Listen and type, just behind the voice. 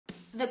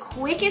The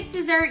quickest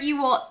dessert you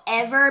will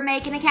ever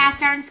make in a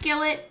cast iron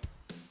skillet?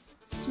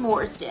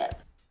 S'mores dip.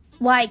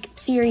 Like,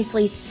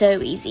 seriously, so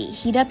easy.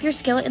 Heat up your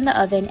skillet in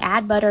the oven,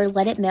 add butter,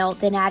 let it melt,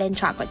 then add in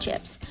chocolate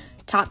chips.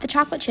 Top the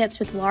chocolate chips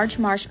with large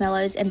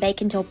marshmallows and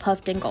bake until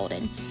puffed and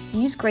golden.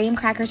 Use graham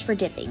crackers for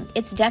dipping.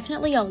 It's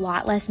definitely a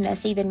lot less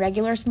messy than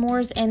regular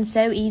s'mores and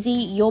so easy,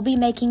 you'll be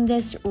making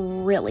this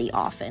really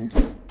often.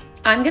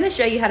 I'm gonna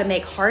show you how to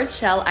make hard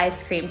shell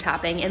ice cream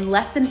topping in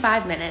less than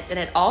 5 minutes, and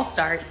it all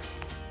starts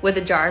with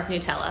a jar of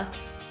Nutella.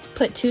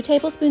 Put 2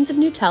 tablespoons of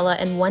Nutella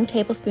and 1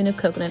 tablespoon of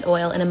coconut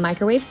oil in a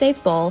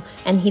microwave-safe bowl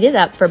and heat it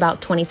up for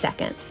about 20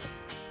 seconds.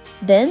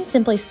 Then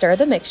simply stir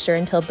the mixture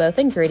until both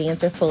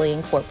ingredients are fully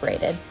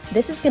incorporated.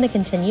 This is going to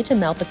continue to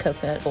melt the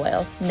coconut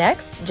oil.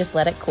 Next, just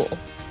let it cool.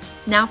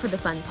 Now for the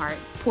fun part.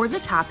 Pour the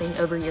topping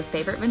over your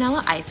favorite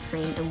vanilla ice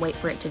cream and wait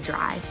for it to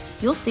dry.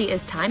 You'll see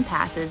as time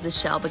passes, the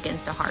shell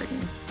begins to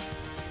harden.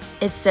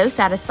 It's so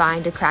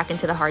satisfying to crack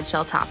into the hard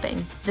shell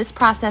topping. This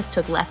process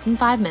took less than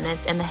 5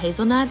 minutes, and the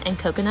hazelnut and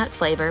coconut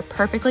flavor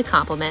perfectly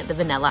complement the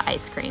vanilla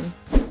ice cream.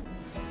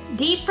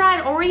 Deep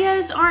fried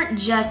Oreos aren't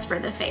just for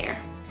the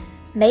fair.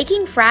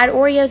 Making fried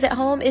Oreos at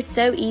home is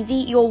so easy,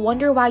 you'll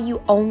wonder why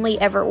you only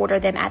ever order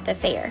them at the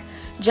fair.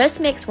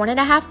 Just mix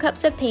 1.5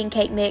 cups of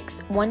pancake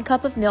mix, 1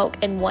 cup of milk,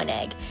 and 1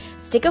 egg.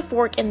 Stick a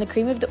fork in the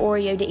cream of the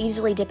Oreo to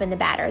easily dip in the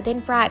batter, then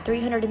fry at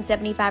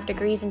 375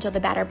 degrees until the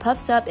batter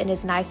puffs up and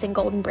is nice and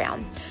golden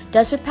brown.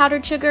 Dust with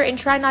powdered sugar and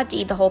try not to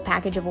eat the whole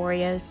package of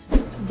Oreos.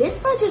 This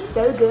fudge is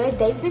so good,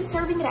 they've been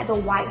serving it at the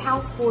White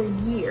House for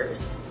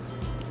years.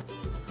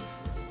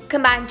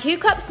 Combine 2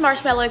 cups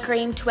marshmallow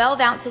cream, 12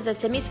 ounces of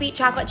semi-sweet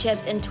chocolate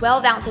chips, and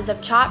 12 ounces of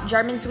chopped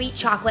German sweet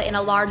chocolate in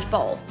a large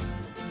bowl.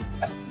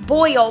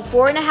 Boil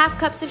 4.5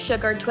 cups of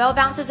sugar, 12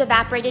 ounces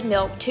evaporated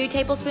milk, 2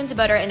 tablespoons of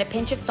butter, and a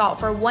pinch of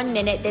salt for 1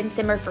 minute, then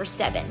simmer for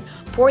 7.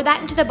 Pour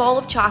that into the bowl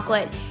of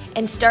chocolate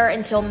and stir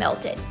until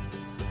melted.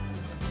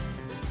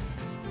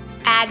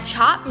 Add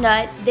chopped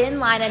nuts, then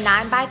line a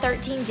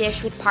 9x13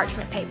 dish with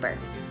parchment paper.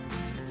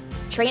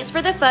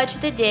 Transfer the fudge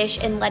to the dish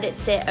and let it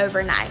sit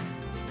overnight.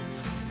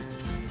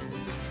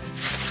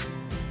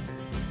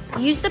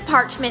 Use the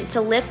parchment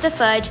to lift the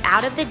fudge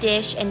out of the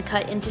dish and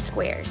cut into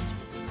squares.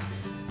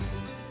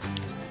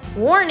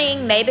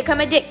 Warning, may become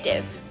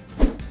addictive.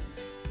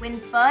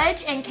 When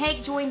fudge and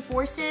cake join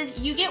forces,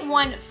 you get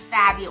one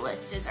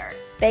fabulous dessert.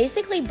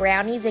 Basically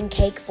brownies in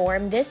cake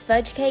form, this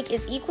fudge cake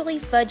is equally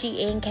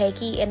fudgy and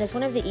cakey and is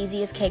one of the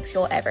easiest cakes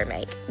you'll ever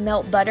make.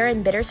 Melt butter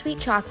and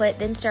bittersweet chocolate,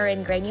 then stir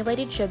in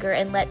granulated sugar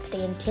and let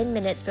stand 10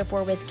 minutes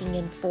before whisking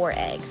in 4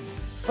 eggs.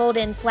 Fold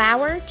in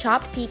flour,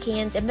 chopped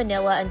pecans, and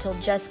vanilla until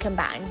just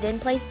combined, then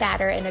place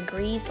batter in a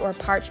greased or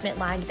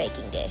parchment-lined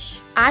baking dish.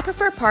 I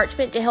prefer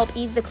parchment to help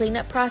ease the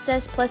cleanup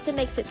process, plus it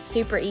makes it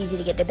super easy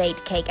to get the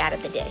baked cake out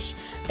of the dish.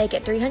 Bake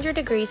at 300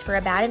 degrees for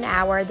about an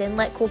hour, then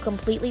let cool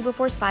completely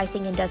before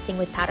slicing and dusting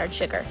with powdered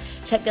sugar.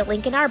 Check the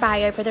link in our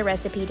bio for the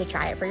recipe to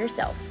try it for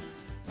yourself.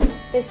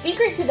 The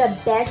secret to the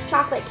best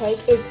chocolate cake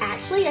is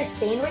actually a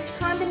sandwich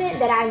condiment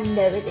that I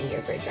know is in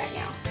your fridge right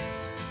now.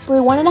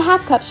 Brew 1.5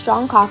 cups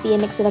strong coffee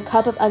and mix with a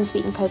cup of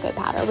unsweetened cocoa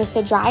powder. Whisk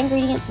the dry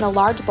ingredients in a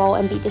large bowl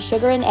and beat the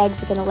sugar and eggs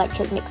with an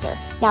electric mixer.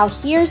 Now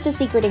here's the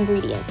secret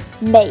ingredient,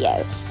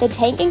 mayo. The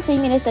tank and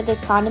creaminess of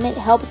this condiment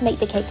helps make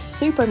the cake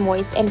super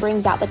moist and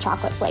brings out the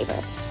chocolate flavor.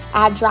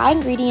 Add dry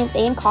ingredients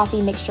and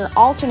coffee mixture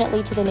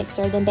alternately to the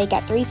mixer, then bake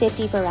at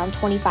 350 for around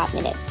 25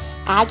 minutes.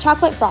 Add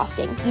chocolate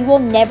frosting. You will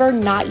never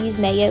not use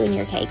mayo in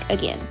your cake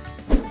again.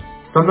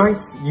 Some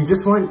nights you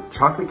just want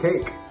chocolate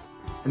cake.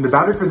 And the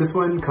batter for this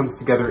one comes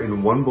together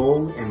in one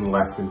bowl in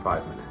less than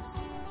 5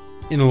 minutes.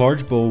 In a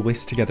large bowl,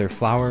 whisk together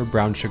flour,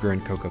 brown sugar,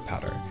 and cocoa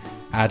powder.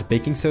 Add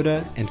baking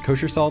soda and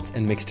kosher salt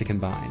and mix to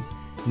combine.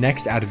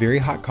 Next, add very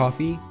hot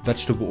coffee,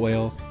 vegetable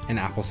oil, and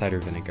apple cider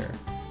vinegar.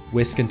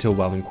 Whisk until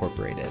well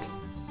incorporated.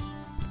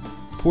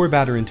 Pour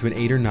batter into an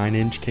 8 or 9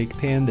 inch cake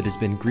pan that has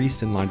been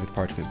greased and lined with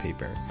parchment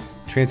paper.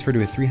 Transfer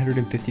to a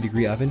 350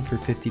 degree oven for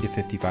 50 to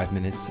 55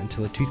 minutes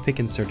until a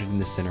toothpick inserted in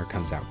the center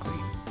comes out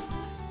clean.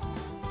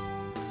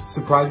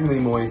 Surprisingly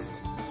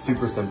moist,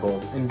 super simple,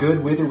 and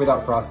good with or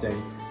without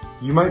frosting.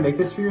 You might make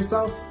this for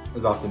yourself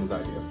as often as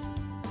I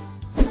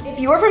do. If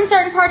you're from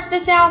certain parts of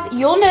the South,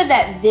 you'll know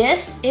that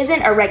this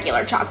isn't a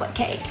regular chocolate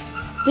cake.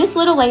 This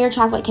little layer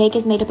chocolate cake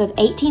is made up of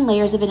 18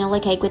 layers of vanilla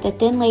cake with a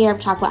thin layer of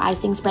chocolate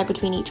icing spread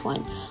between each one.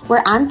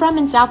 Where I'm from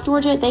in South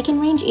Georgia, they can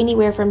range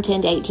anywhere from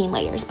 10 to 18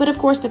 layers, but of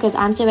course because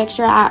I'm so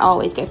extra, I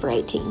always go for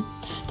 18.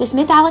 The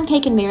Smith Island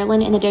cake in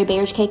Maryland and the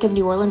Dauberge cake of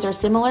New Orleans are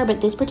similar, but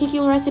this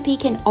particular recipe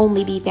can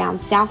only be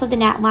found south of the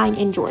Nat line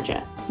in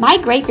Georgia. My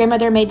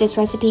great-grandmother made this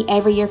recipe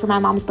every year for my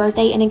mom's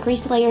birthday and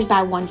increased the layers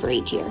by 1 for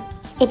each year.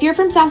 If you're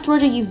from South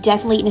Georgia, you've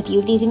definitely eaten a few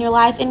of these in your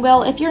life, and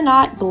well, if you're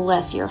not,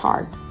 bless your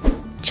heart.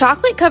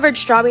 Chocolate-covered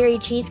strawberry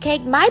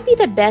cheesecake might be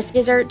the best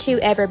dessert to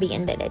ever be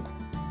invented.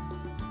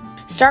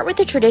 Start with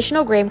the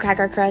traditional graham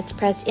cracker crust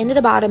pressed into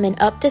the bottom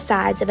and up the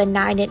sides of a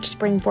 9-inch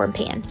springform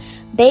pan.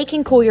 Bake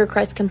and cool your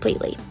crust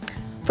completely.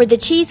 For the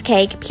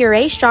cheesecake,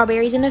 puree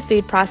strawberries in a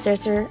food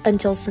processor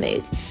until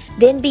smooth.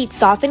 Then beat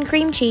softened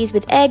cream cheese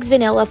with eggs,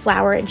 vanilla,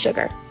 flour, and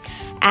sugar.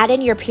 Add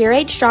in your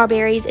pureed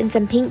strawberries and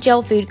some pink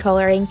gel food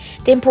coloring,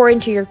 then pour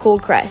into your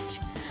cooled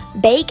crust.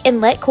 Bake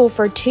and let cool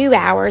for 2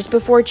 hours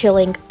before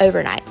chilling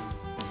overnight.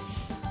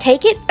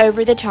 Take it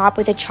over the top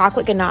with a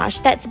chocolate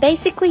ganache that's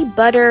basically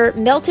butter,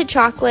 melted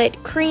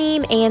chocolate,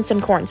 cream, and some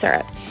corn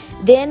syrup.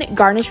 Then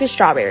garnish with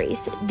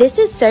strawberries. This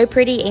is so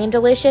pretty and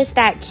delicious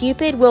that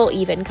Cupid will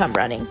even come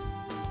running.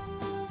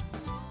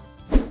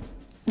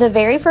 The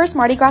very first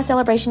Mardi Gras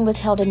celebration was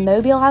held in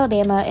Mobile,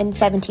 Alabama in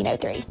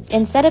 1703.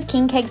 Instead of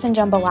king cakes and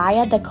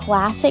jambalaya, the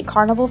classic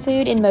carnival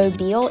food in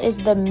Mobile is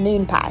the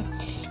moon pie.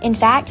 In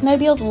fact,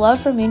 Mobile's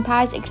love for moon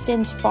pies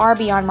extends far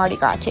beyond Mardi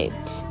Gras too.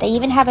 They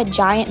even have a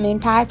giant moon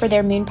pie for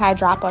their moon pie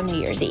drop on New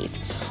Year's Eve.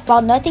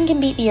 While nothing can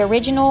beat the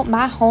original,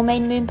 my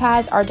homemade moon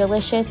pies are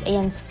delicious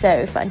and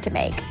so fun to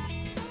make.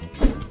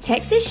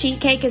 Texas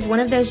sheet cake is one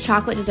of those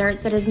chocolate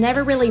desserts that has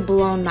never really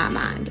blown my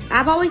mind.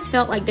 I've always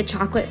felt like the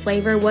chocolate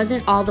flavor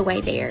wasn't all the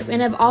way there,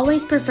 and I've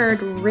always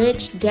preferred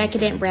rich,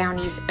 decadent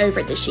brownies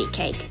over the sheet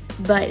cake.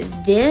 But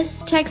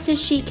this Texas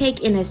sheet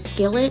cake in a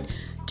skillet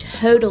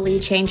totally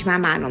changed my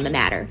mind on the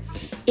matter.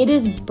 It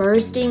is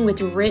bursting with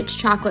rich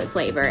chocolate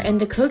flavor, and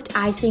the cooked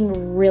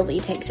icing really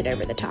takes it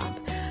over the top.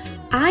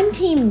 I'm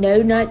team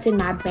no nuts in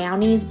my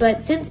brownies,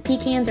 but since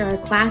pecans are a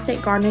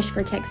classic garnish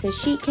for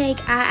Texas sheet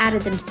cake, I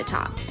added them to the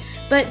top.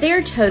 But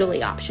they're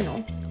totally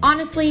optional.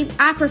 Honestly,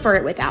 I prefer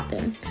it without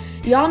them.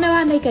 Y'all know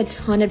I make a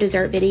ton of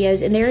dessert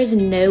videos, and there is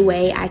no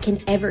way I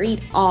can ever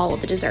eat all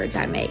of the desserts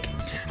I make.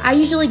 I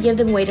usually give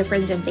them away to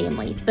friends and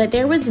family, but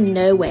there was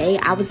no way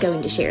I was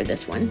going to share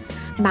this one.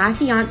 My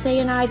fiance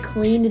and I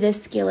cleaned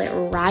this skillet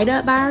right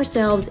up by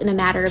ourselves in a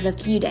matter of a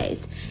few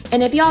days.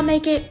 And if y'all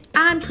make it,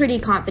 I'm pretty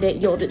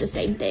confident you'll do the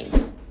same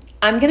thing.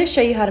 I'm going to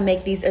show you how to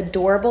make these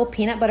adorable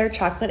peanut butter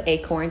chocolate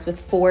acorns with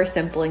 4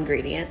 simple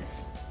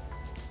ingredients.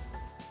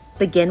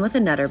 Begin with a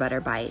Nutter Butter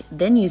bite,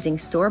 then using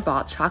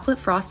store-bought chocolate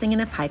frosting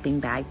in a piping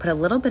bag, put a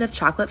little bit of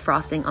chocolate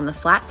frosting on the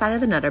flat side of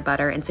the Nutter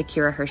Butter and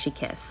secure a Hershey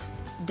Kiss.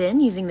 Then,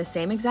 using the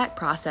same exact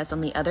process on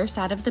the other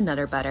side of the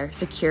Nutter Butter,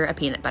 secure a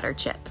peanut butter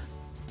chip.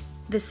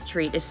 This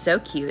treat is so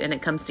cute and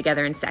it comes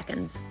together in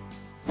seconds.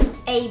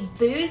 A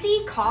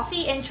boozy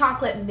coffee and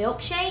chocolate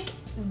milkshake?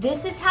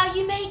 This is how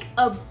you make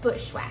a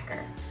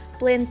bushwhacker.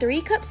 Blend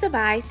 3 cups of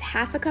ice,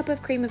 half a cup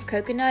of cream of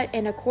coconut,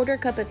 and a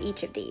 1/4 cup of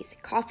each of these.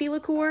 Coffee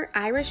liqueur,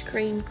 Irish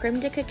cream, creme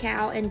de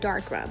cacao, and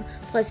dark rum,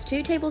 plus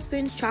 2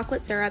 tablespoons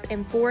chocolate syrup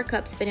and 4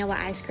 cups vanilla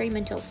ice cream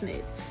until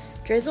smooth.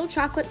 Drizzle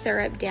chocolate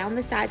syrup down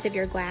the sides of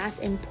your glass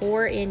and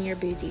pour in your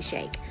boozy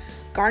shake.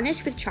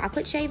 Garnish with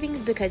chocolate shavings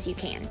because you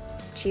can.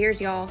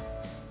 Cheers, y'all.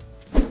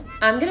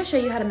 I'm going to show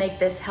you how to make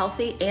this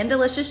healthy and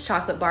delicious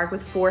chocolate bar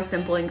with 4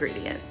 simple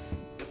ingredients.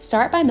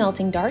 Start by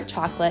melting dark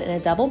chocolate in a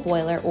double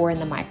boiler or in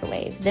the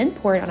microwave. Then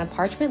pour it on a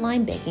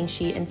parchment-lined baking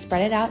sheet and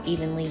spread it out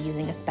evenly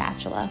using a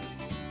spatula.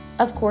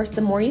 Of course,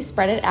 the more you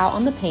spread it out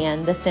on the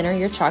pan, the thinner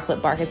your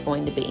chocolate bark is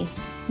going to be.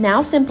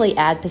 Now simply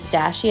add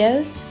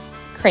pistachios,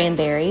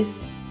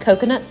 cranberries,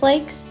 coconut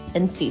flakes,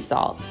 and sea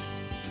salt.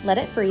 Let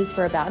it freeze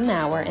for about an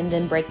hour and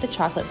then break the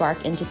chocolate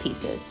bark into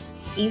pieces.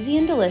 Easy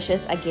and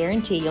delicious, I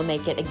guarantee you'll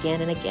make it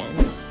again and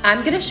again.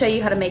 I'm going to show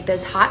you how to make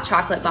those hot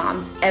chocolate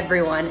bombs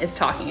everyone is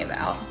talking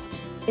about.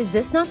 Is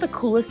this not the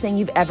coolest thing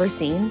you've ever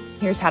seen?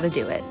 Here's how to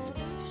do it.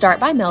 Start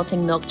by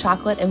melting milk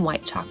chocolate and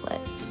white chocolate.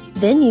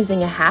 Then,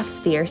 using a half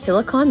sphere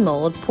silicone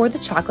mold, pour the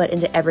chocolate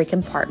into every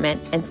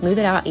compartment and smooth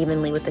it out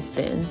evenly with a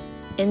spoon.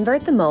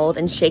 Invert the mold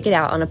and shake it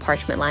out on a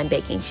parchment-lined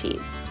baking sheet.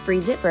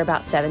 Freeze it for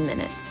about 7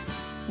 minutes.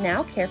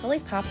 Now carefully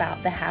pop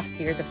out the half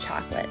spheres of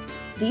chocolate.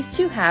 These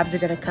 2 halves are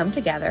going to come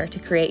together to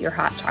create your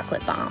hot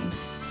chocolate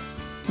bombs.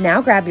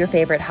 Now grab your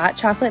favorite hot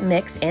chocolate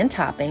mix and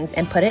toppings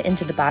and put it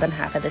into the bottom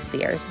half of the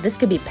spheres. This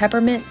could be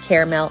peppermint,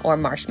 caramel, or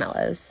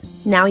marshmallows.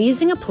 Now,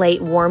 using a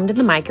plate warmed in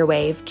the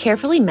microwave,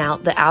 carefully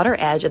melt the outer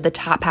edge of the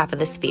top half of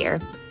the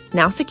sphere.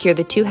 Now secure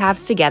the 2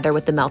 halves together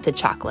with the melted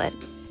chocolate.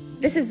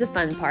 This is the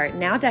fun part.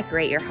 Now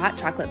decorate your hot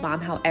chocolate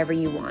bomb however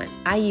you want.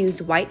 I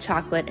used white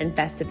chocolate and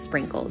festive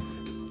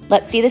sprinkles.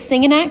 Let's see this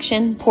thing in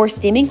action. Pour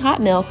steaming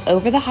hot milk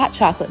over the hot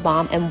chocolate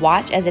bomb and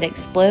watch as it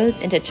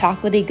explodes into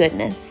chocolatey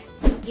goodness.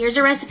 Here's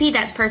a recipe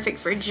that's perfect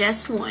for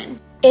just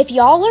one. If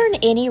y'all learn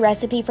any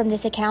recipe from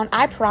this account,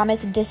 I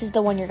promise this is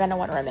the one you're going to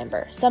want to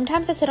remember.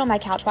 Sometimes I sit on my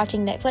couch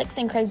watching Netflix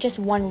and crave just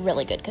one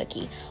really good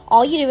cookie.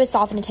 All you do is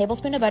soften a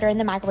tablespoon of butter in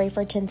the microwave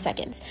for 10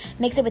 seconds.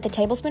 Mix it with a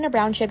tablespoon of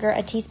brown sugar,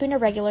 a teaspoon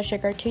of regular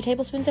sugar, 2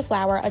 tablespoons of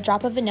flour, a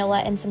drop of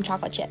vanilla, and some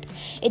chocolate chips.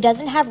 It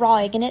doesn't have raw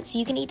egg in it, so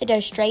you can eat the dough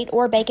straight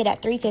or bake it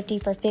at 350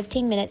 for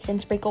 15 minutes, then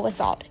sprinkle with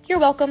salt. You're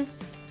welcome.